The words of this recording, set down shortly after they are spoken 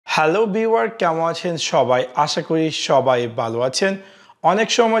Hello viewer, কেমন আছেন সবাই? আশা করি সবাই ভালো আছেন। অনেক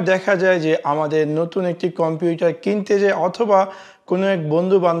সময় দেখা যায় যে আমাদের নতুন একটি কম্পিউটার কিনতে যাই অথবা কোনো এক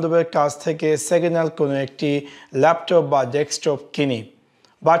বন্ধু বান্ধবের কাছ থেকে সেকেন্ড হ্যান্ড কোনো একটি ল্যাপটপ বা ডেস্কটপ কিনি,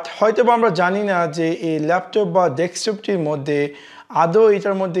 বাট হয়তো বা আমরা জানি না যে এই ল্যাপটপ বা ডেস্কটপটির মধ্যে আদৌ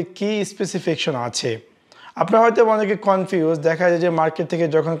এটার মধ্যে কী স্পেসিফিকেশন আছে। আপনারা হয়তো অনেকে কনফিউজ, দেখা যায় যে মার্কেট থেকে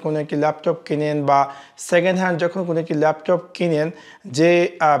যখন কোনো একটি ল্যাপটপ কিনেন বা সেকেন্ড হ্যান্ড যখন কোনো একটি ল্যাপটপ কিনেন, যে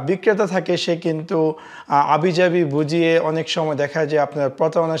বিক্রেতা থাকে সে কিন্তু আবিজাবি বুঝিয়ে অনেক সময় দেখা যায় আপনার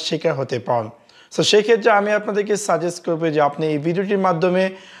প্রতারণার শিকার হতে পারেন। সো সেই ক্ষেত্রে আমি আপনাদেরকে সাজেস্ট করবো যে আপনি এই ভিডিওটির মাধ্যমে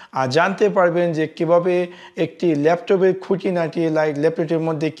জানতে পারবেন যে কিভাবে একটি ল্যাপটপের খুঁটিনাটি, লাইক ল্যাপটপের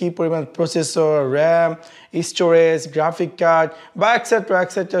মধ্যে কী পরিমাণ processor, RAM, storage, graphic card বা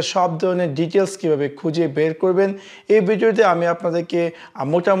এক্সেট্রা সব ধরনের ডিটেলস কীভাবে খুঁজে বের করবেন। এই ভিডিওতে আমি আপনাদেরকে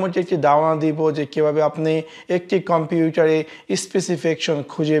মোটামুটি একটি ধারণা দিব যে কীভাবে আপনি একটি কম্পিউটারে স্পেসিফিকেশন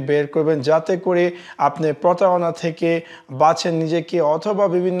খুঁজে বের করবেন, যাতে করে আপনি প্রতারণা থেকে বাঁচেন নিজেকে, অথবা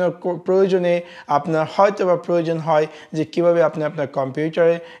বিভিন্ন প্রয়োজনে আপনার হয়তো বা প্রয়োজন হয় যে কীভাবে আপনি আপনার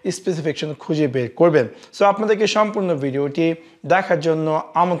কম্পিউটারে স্পেসিফিকেশন খুঁজে বের করবেন। সো আপনাদেরকে সম্পূর্ণ ভিডিওটি দেখার জন্য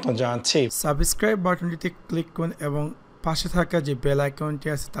আমন্ত্রণ জানাচ্ছি। সাবস্ক্রাইব বাটনটিতে ক্লিক করুন এবং পাশে থাকা যে বেল আইকনটি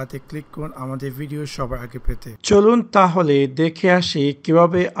আছে তাতে ক্লিক করুন আমাদের ভিডিও সবার আগে পেতে। চলুন তাহলে দেখে আসি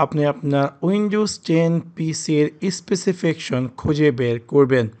কিভাবে আপনি আপনার উইন্ডোজ 10 পিসির স্পেসিফিকেশন খুঁজে বের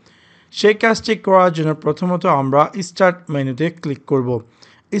করবেন। সেই কাজটি করার জন্য প্রথমত আমরা স্টার্ট মেনুতে ক্লিক করব।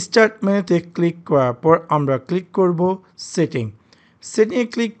 স্টার্ট মেনুতে ক্লিক করার পর আমরা ক্লিক করব সেটিংয়ে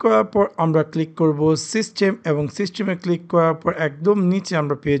ক্লিক করার পর আমরা ক্লিক করব সিস্টেম, এবং সিস্টেমে ক্লিক করার পর একদম নিচে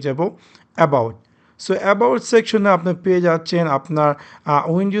আমরা পেয়ে যাব অ্যাবাউট। সো অ্যাবাউট সেকশনে আপনি পেয়ে যাচ্ছেন আপনার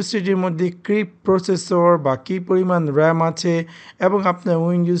উইন্ডোজ সিটির মধ্যে কী প্রসেসর বা কী পরিমাণ র্যাম আছে, এবং আপনার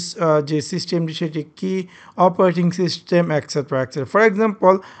উইন্ডোজ যে সিস্টেমটি সেটি কী operating system etcetera. For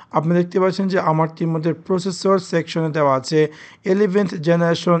example, আপনি দেখতে পাচ্ছেন যে আমারটির মধ্যে প্রসেসর সেকশনে দেওয়া আছে 11th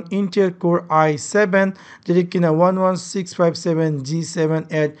generation Intel core i7, যেটি কিনা 11657 G7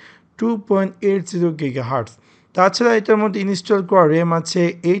 at 2.80 GHz। তাছাড়া এটার মধ্যে ইনস্টল করা র্যাম আছে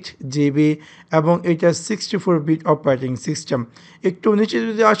 8 GB, এবং এটা 64 বিট অপারেটিং সিস্টেম। একটু নিচে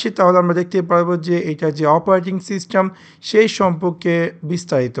যদি আসি তাহলে আমরা দেখতে পারবো যে এটা যে অপারেটিং সিস্টেম সেই সম্পর্কে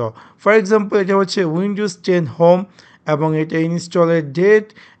বিস্তারিত। ফর এক্সাম্পল, এটা হচ্ছে উইন্ডোজ 10 হোম, এবং এটা ইনস্টলের ডেট,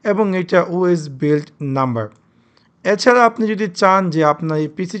 এবং এটা ওএস বিল্ড নাম্বার। এছাড়া আপনি যদি চান যে আপনার এই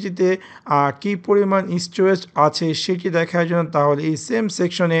পিসিটিতে কী পরিমাণ স্টোরেজ আছে সেটি দেখার জন্য, তাহলে এই সেম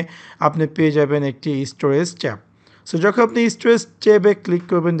সেকশনে আপনি পেয়ে যাবেন একটি স্টোরেজ ট্যাব। সো যখন আপনি স্টোরেজ ট্যাবে ক্লিক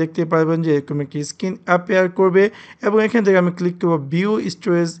করবেন, দেখতে পারবেন যে এরকম একটি স্ক্রিন অ্যাপিয়ার করবে, এবং এখান থেকে আমি ক্লিক করব view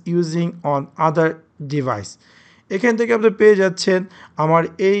storage using on other device. এখান থেকে আপনি পেয়ে যাচ্ছেন আমার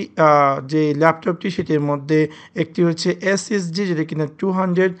এই যে ল্যাপটপটি, সেটির মধ্যে একটি হচ্ছে এসএসডি, যেটা কিনা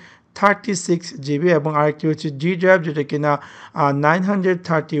 236 GB, এবং আরেকটি হচ্ছে জি ড্রাইভ, যেটা কিনা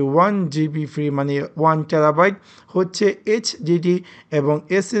 931 GB ফ্রি, মানে 1 TB হচ্ছে এইচডিডি, এবং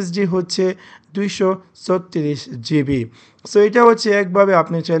এসএসডি হচ্ছে 236 GB। সো এটা হচ্ছে একভাবে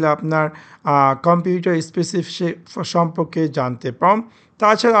আপনি চাইলে আপনার কম্পিউটার স্পেসিফিক সম্পর্কে জানতে পারেন।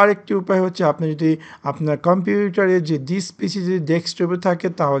 তাছাড়া আরেকটি উপায় হচ্ছে, আপনি যদি আপনার কম্পিউটারে যে দিস পিসি যদি ডেস্কটপে থাকে,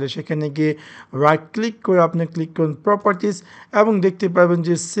 তাহলে সেখানে গিয়ে রাইট ক্লিক করে আপনি ক্লিক করুন প্রপার্টিস, এবং দেখতে পাবেন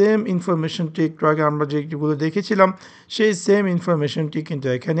যে সেম ইনফরমেশনটি একটু আগে আমরা যেগুলো দেখেছিলাম সেই সেম ইনফরমেশনটি কিন্তু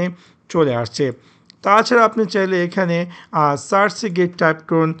এখানে চলে আসছে। তাছাড়া আপনি চাইলে এখানে সার্চে গিয়ে টাইপ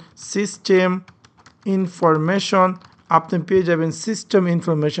করুন সিস্টেম ইনফরমেশন, আপনি পেয়ে যাবেন সিস্টেম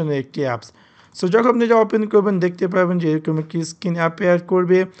ইনফরমেশনের একটি অ্যাপস। সো যখন আপনি এটা ওপেন করবেন, দেখতে পাবেন যে এরকম একটি স্ক্রিন অ্যাপিয়ার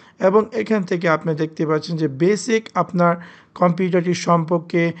করবে, এবং এখান থেকে আপনি দেখতে পাচ্ছেন যে বেসিক আপনার কম্পিউটারটি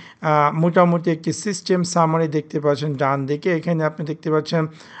সম্পর্কে মোটামুটি একটি সিস্টেম সামারি দেখতে পাচ্ছেন ডান দিকে। এখানে আপনি দেখতে পাচ্ছেন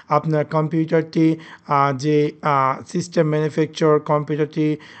আপনার কম্পিউটারটি যে সিস্টেম ম্যানুফ্যাকচার, কম্পিউটারটি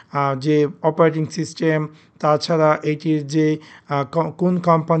যে অপারেটিং সিস্টেম, তাছাড়া এটির যে কোন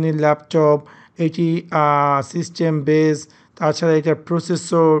কোম্পানির ল্যাপটপ, এটি সিস্টেম বেস, তাছাড়া এটার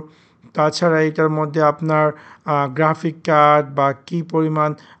প্রসেসর, তাছাড়া এটার মধ্যে আপনার গ্রাফিক কার্ড বা কী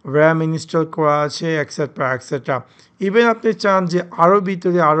পরিমাণ র্যাম ইনস্টল করা আছে এক্সেট্রা। ইভেন আপনি চান যে আরও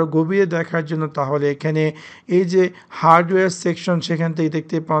ভিতরে আরও গভীরে দেখার জন্য, তাহলে এখানে এই যে হার্ডওয়্যার সেকশন সেখান থেকে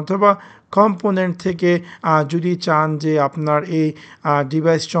দেখতে পান, অথবা কম্পোনেন্ট থেকে যদি চান যে আপনার এই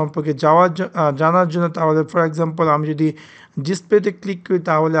ডিভাইস সম্পর্কে জানার জন্য, তাহলে ফর এক্সাম্পল আমি যদি ডিসপ্লেতে ক্লিক করি,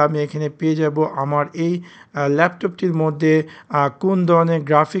 তাহলে আমি এখানে পেয়ে যাব আমার এই ল্যাপটপটির মধ্যে কোন ধরনের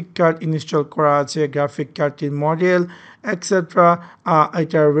গ্রাফিক কার্ড ইনস্টল করা আছে, গ্রাফিক কার্ডটির মডেল, এক্সেট্রা,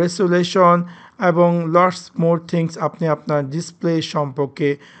 এটার রেজোলিউশন এবং লটস মোর থিংস আপনি আপনার ডিসপ্লে সম্পর্কে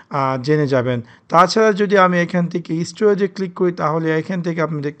জেনে যাবেন। তাছাড়া যদি আমি এখান থেকে স্টোরেজে ক্লিক করি তাহলে এখান থেকে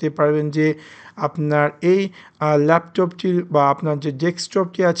আপনি দেখতে পারবেন যে আপনার এই ল্যাপটপটির বা আপনার যে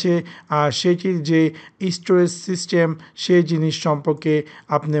ডেস্কটপটি আছে সেটির যে স্টোরেজ সিস্টেম সেই জিনিস সম্পর্কে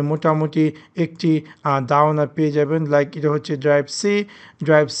আপনি মোটামুটি একটি ধারণা পেয়ে যাবেন। লাইক এটা হচ্ছে ড্রাইভ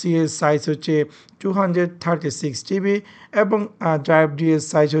সি এর সাইজ হচ্ছে 236 GB এবং ড্রাইভ ডি এর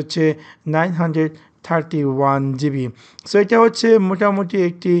সাইজ হচ্ছে 931 GB। সো এটা হচ্ছে মোটামুটি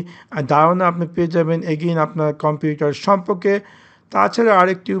একটি ধারণা আপনি পেয়ে যাবেন এগেইন আপনার কম্পিউটার সম্পর্কে। তাছাড়া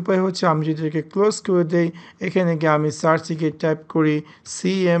আরেকটি উপায় হচ্ছে আমি যদি এটাকে ক্লোজ করে দেই, এখানে গিয়ে আমি সার্চে গিয়ে টাইপ করি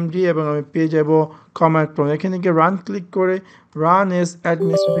সিএমডি এবং আমি পেয়ে যাব কমান্ড প্রম্পট। এখানে গিয়ে রান ক্লিক করে রান এস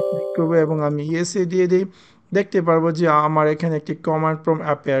অ্যাডমিনিস্ট্রেটর ক্লিক করবো এবং আমি ইয়েসে দিয়ে দিই। দেখতে পারবো যে আমার এখানে একটি কমান্ড প্রম্পট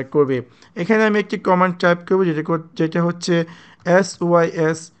অ্যাপিয়ার করবে। এখানে আমি একটি কমান্ড টাইপ করবো যেটা হচ্ছে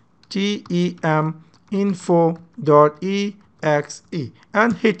SYSTEM info.exe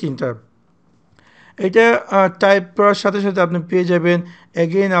and hit enter। এটা টাইপ করার সাথে সাথে আপনি পেয়ে যাবেন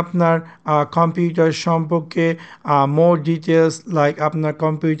এগেইন আপনার কম্পিউটার সম্পর্কে মোর ডিটেলস, লাইক আপনার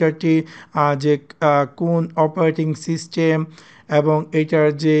কম্পিউটারটি যে কোন অপারেটিং সিস্টেম এবং এটার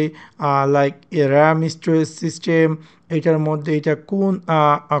যে লাইক র্যাম স্টোরেজ সিস্টেম, এটার মধ্যে এটা কোন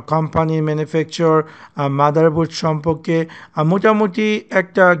কোম্পানির ম্যানুফ্যাকচার, মাদারবোর্ড সম্পর্কে মোটামুটি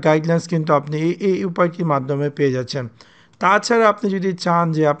একটা গাইডলাইন্স কিন্তু আপনি এই উপায়টির মাধ্যমে পেয়ে যাচ্ছেন। তাছাড়া আপনি যদি চান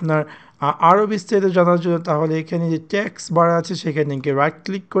যে আপনার আরও বিস্তারিত জানার জন্য তাহলে এখানে যে টেক্সট বার আছে সেখানে গিয়ে রাইট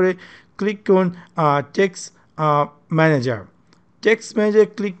ক্লিক করে ক্লিক করুন text manager. Text manager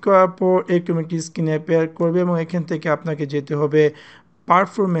click করার পর এরকম একটি স্ক্রিনে অ্যাপিয়ার করবে এবং এখান থেকে আপনাকে যেতে হবে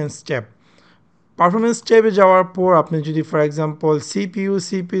পারফরমেন্স ট্যাব। পারফরমেন্স ট্যাবে যাওয়ার পর আপনি যদি ফর এক্সাম্পল সিপিইউ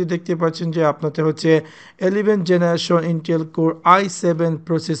দেখতে পাচ্ছেন যে আপনাদের হচ্ছে 11th generation Intel core i7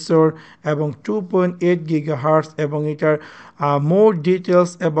 processor এবং 2.8 GHz এবং এটার মোর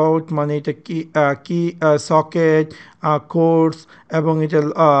ডিটেলস অ্যাবাউট মানে এটা কি সকেট কোর্স এবং এটা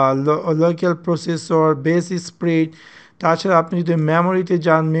লোকাল প্রসেসর বেস স্পিড। তাছাড়া আপনি যদি মেমোরিতে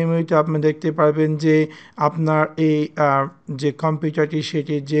যান মেমোরিতে আপনি দেখতে পারবেন যে আপনার এই যে কম্পিউটারটি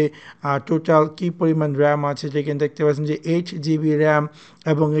সেটির যে টোটাল কী পরিমাণ র্যাম আছে, যেখানে দেখতে পাচ্ছেন যে 8 GB র্যাম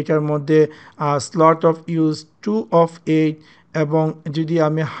এবং এটার মধ্যে স্লট অফ ইউজ 2 of 8 এবং যদি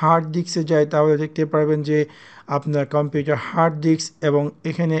আমি হার্ড ডিস্কে যাই তাহলে দেখতে পারবেন যে আপনার কম্পিউটার হার্ড ডিস্ক এবং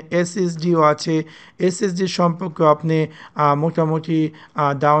এখানে এসএসডিও আছে। এসএসডি সম্পর্কে আপনি মোটামুটি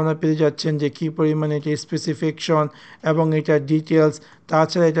ধারণা পেয়ে যাচ্ছেন যে কী পরিমাণে এটির স্পেসিফিকেশন এবং এটার ডিটেলস।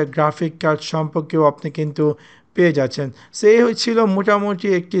 তাছাড়া এটা গ্রাফিক কার্ড সম্পর্কেও আপনি কিন্তু পেয়ে যাচ্ছেন। সেই ছিল মোটামুটি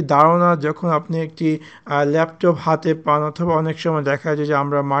একটি ধারণা যখন আপনি একটি ল্যাপটপ হাতে পান, অথবা অনেক সময় দেখা যায় যে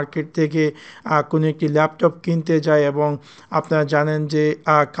আমরা মার্কেট থেকে কোনো একটি ল্যাপটপ কিনতে যাই এবং আপনারা জানেন যে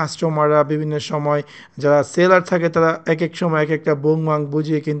কাস্টমাররা বিভিন্ন সময় যারা সেলার থাকে তারা এক এক সময় এক একটা বোংমাং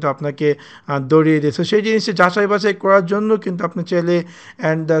বুঝিয়ে কিন্তু আপনাকে দৌড়িয়ে দেয়। তো সেই জিনিসটা যাচাই বাছাই করার জন্য কিন্তু আপনি চাইলে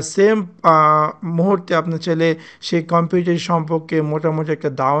অ্যান্ড দ্য সেম মুহূর্তে আপনি চাইলে সেই কম্পিউটার সম্পর্কে মোটামুটি একটা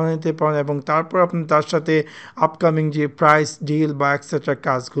ধারণা নিতে পারেন এবং তারপর আপনি তার সাথে আপকামিং যে প্রাইস ডিল বা এক্সেট্রা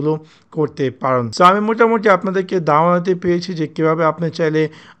কাজগুলো করতে পারেন। সো আমি মোটামুটি আপনাদেরকে ধারণাতে পেয়েছি যে কীভাবে আপনি চাইলে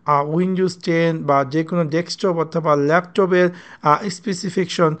উইন্ডোজ 10 বা যে কোনো ডেস্কটপ অথবা ল্যাপটপের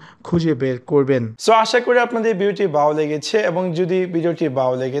স্পেসিফিকেশন খুঁজে বের করবেন। সো আশা করি আপনাদের ভিডিওটি ভালো লেগেছে এবং যদি ভিডিওটি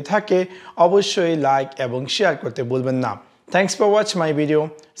ভালো লেগে থাকে অবশ্যই লাইক এবং শেয়ার করতে ভুলবেন না। Thanks for watch my video.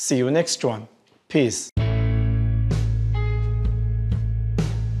 C you next one. Piece.